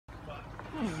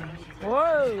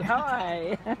Whoa,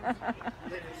 hi.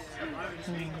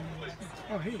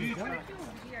 Oh, here we go.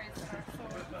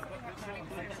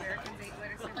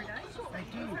 They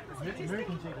do.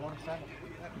 Americans eat a lot of salad.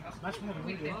 Much more than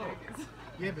we do.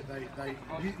 Yeah, but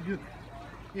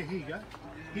yeah, here you go.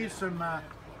 Here's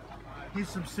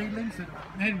some seedlings that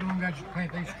how long ago did you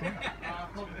plant these, Troy?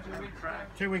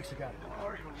 2 weeks ago.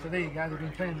 So there you go, they've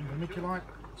been planted in vermiculite.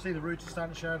 See the roots are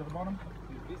starting to show at the bottom?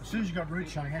 As soon as you've got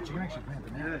roots showing out, you can actually plant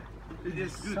them out. Yeah,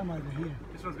 it's good. Some over here.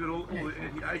 This one's got all the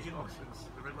anti-aging oxidants,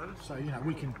 the red lettuce. So, you know,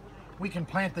 we can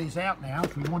plant these out now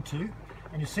if we want to.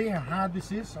 And you see how hard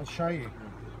this is? I'll show you.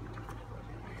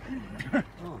 I'm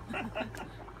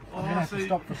going to have to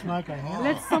stop the smoke over here.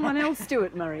 Let someone else do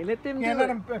it, Murray. Let them do let it.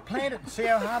 them plant it and see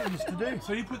how hard it is to do.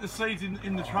 So you put the seeds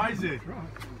in the trays there? Right.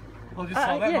 I'll just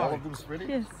like that, yeah. Murray. All of them's ready?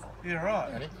 Yes. Yeah,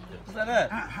 right. Is that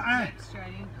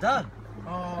it? Done.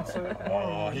 Oh, so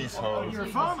Oh, he's hard. you're a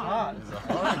farmer.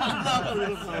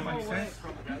 That makes sense.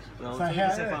 So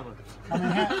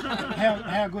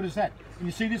how good is that? And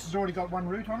you see this has already got one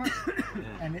root on it,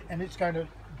 and it's going to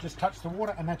just touch the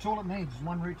water, and that's all it needs is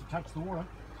one root to touch the water.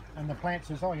 And the plant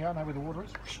says, oh yeah, I know where the water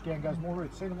is. Down goes more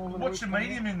roots. See them all the What's roots your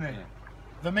medium in there?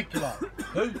 Vermiculite.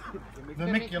 Who?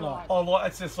 Vermiculite. Oh, like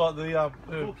it's just like the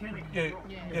Volcanic. yeah.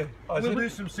 We'll do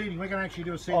some seeding. We're going to actually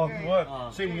do a seeding, Oh, work.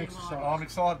 seeding exercise. Oh, I'm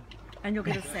excited. And you'll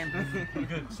get a sample.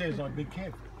 It says like Big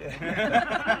Kev. Do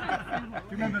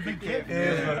you remember Big Kev?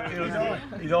 Yeah,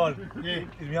 he died. Yeah.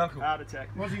 He's my uncle. Heart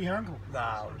attack. Was he your uncle?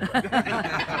 No.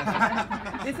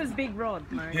 This is Big Rod,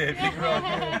 Murray. Yeah, big rod.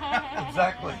 Yeah.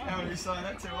 Exactly. Haven't you saying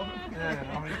that too often?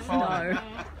 Yeah, I'm excited. No.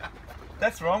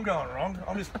 That's where I'm going wrong.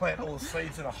 I'm just planting all the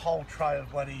seeds in a whole tray of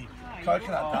bloody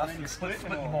coconut dust and splitting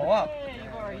them all up.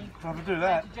 If I do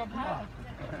that.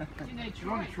 You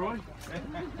want it, Troy?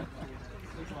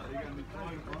 Looks like you're going to be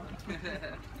flying.